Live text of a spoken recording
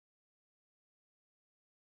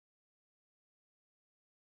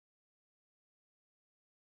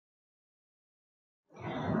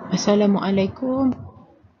Assalamualaikum.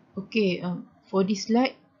 Okay, for this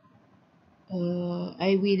slide,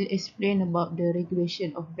 I will explain about the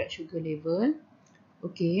regulation of blood sugar level.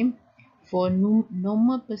 Okay, for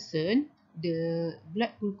normal person, the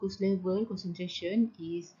blood glucose level concentration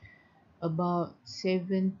is about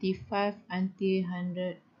 75 until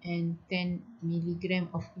 110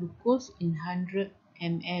 milligram of glucose in 100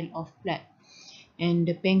 ml of blood. And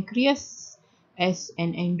the pancreas as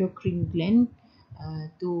an endocrine gland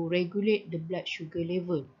to regulate the blood sugar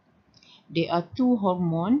level. There are two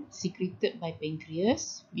hormones secreted by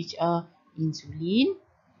pancreas, which are insulin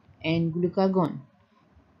and glucagon.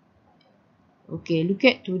 Okay, look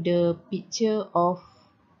at to the picture of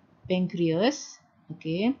pancreas.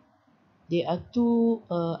 Okay, there are two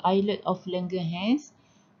islet of Langerhans,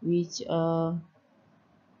 which are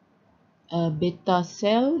beta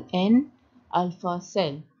cell and alpha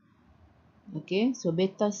cell. Okay, so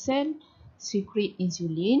beta cell secrete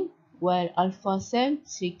insulin, while alpha cell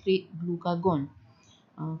secrete glucagon.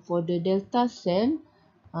 For the delta cell,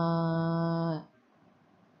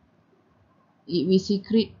 it will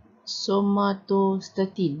secrete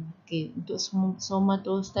somatostatin. Okay, untuk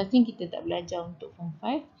somatostatin kita tak belajar untuk form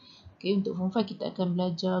 5. Okay, untuk form 5 kita akan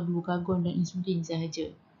belajar glucagon dan insulin sahaja.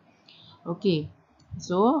 Okay,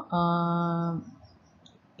 so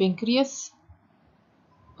pancreas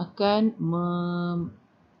akan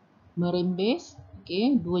merembes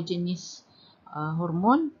dua jenis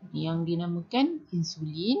hormon yang dinamakan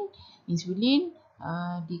insulin. Insulin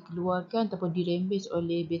dikeluarkan ataupun dirembes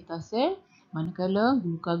oleh beta cell, manakala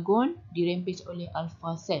glucagon dirembes oleh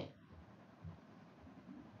alpha cell.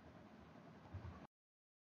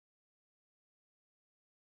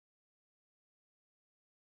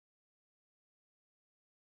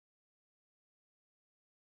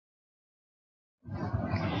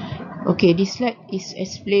 Okay, this slide is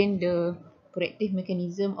explain the corrective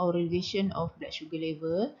mechanism or regulation of blood sugar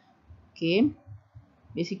level. Okay,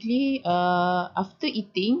 basically after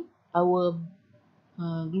eating, our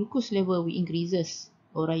glucose level will increases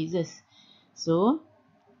or rises. So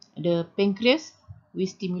the pancreas will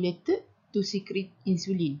stimulated to secrete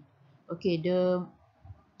insulin. Okay, the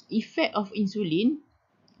effect of insulin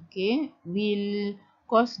will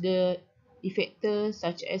cause the effectors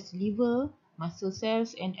such as liver, muscle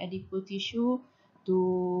cells and adipose tissue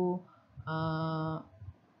to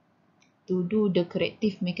do the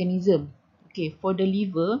corrective mechanism. Okay, for the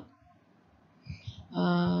liver,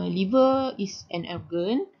 liver is an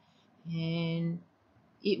organ and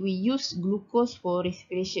it will use glucose for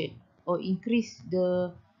respiration or increase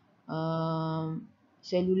the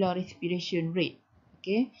cellular respiration rate.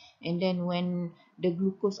 Okay, and then when the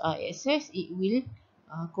glucose are excess, it will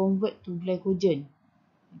convert to glycogen.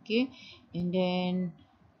 Okay, and then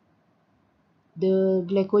the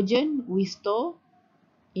glycogen we store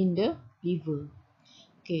in the liver.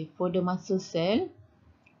 Okay, for the muscle cell,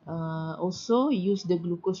 also use the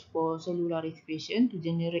glucose for cellular respiration to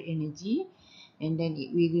generate energy, and then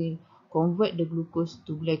it will convert the glucose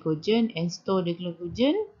to glycogen and store the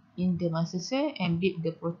glycogen in the muscle cell and build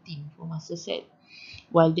the protein for muscle cell.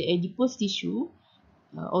 While the adipose tissue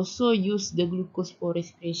also use the glucose for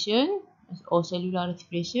respiration or cellular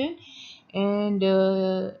respiration, and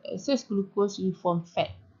the excess glucose will form fat.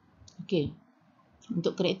 Okay,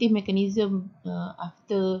 untuk corrective mechanism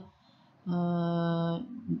after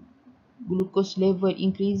glucose level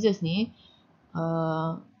increases ni,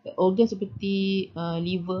 organ seperti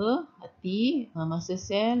liver, hati, muscle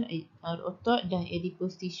cell, otot dan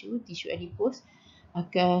adipose tissue adipose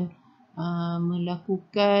akan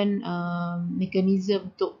melakukan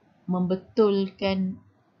mekanisme untuk membetulkan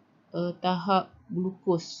tahap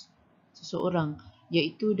glukos seseorang,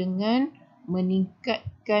 iaitu dengan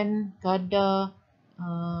meningkatkan kadar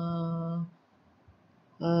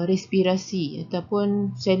respirasi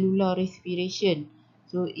ataupun cellular respiration.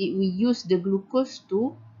 So it will use the glucose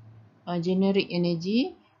to generate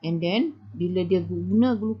energy, and then bila dia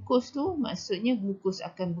guna glukos tu, maksudnya glukos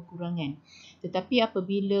akan berkurangan. Tetapi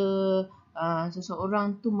apabila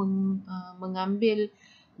seseorang tu mengambil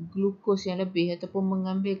glukos yang lebih ataupun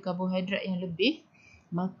mengambil karbohidrat yang lebih,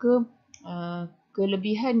 maka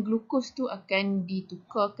kelebihan glukos tu akan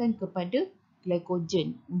ditukarkan kepada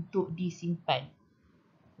glycogen untuk disimpan.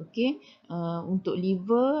 Okey, untuk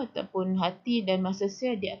liver ataupun hati dan muscle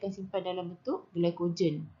cell, dia akan simpan dalam bentuk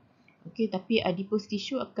glycogen. Okey, tapi adipose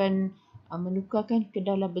tissue akan menukarkan ke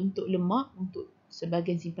dalam bentuk lemak untuk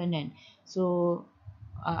sebahagian simpanan. So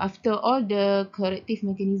after all the corrective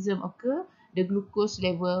mechanism occur, the glucose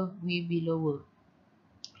level will be lower.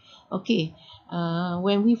 Okay,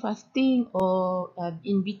 when we fasting or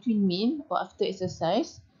in between meal or after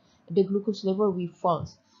exercise, the glucose level will fall.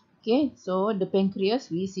 Okay, so the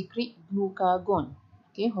pancreas we secrete glucagon.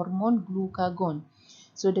 Okay, hormone glucagon.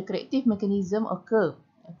 So the corrective mechanism occur.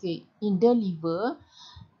 Okay, in the liver,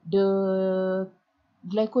 the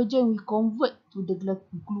glycogen will convert to the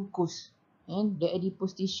glucose, and the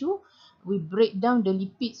adipose tissue will break down the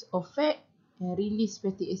lipids of fat and release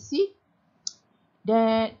fatty acid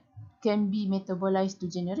that can be metabolized to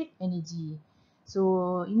generate energy.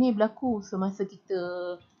 So ini berlaku semasa kita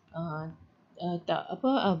uh,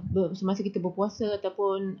 semasa kita berpuasa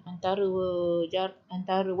ataupun antara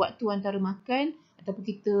makan ataupun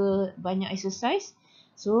kita banyak exercise.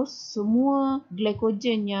 So semua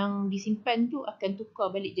glycogen yang disimpan tu akan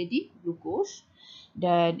tukar balik jadi glukos,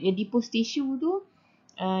 dan adipose tissue tu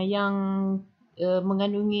yang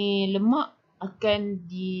mengandungi lemak akan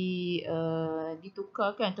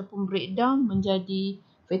ditukarkan ataupun breakdown menjadi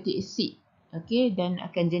fatty acid, okay, dan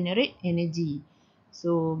akan generate energy.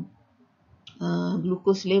 So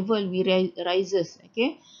glucose level rises,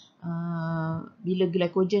 okay, bila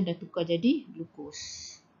glycogen dah tukar jadi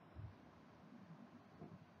glucose.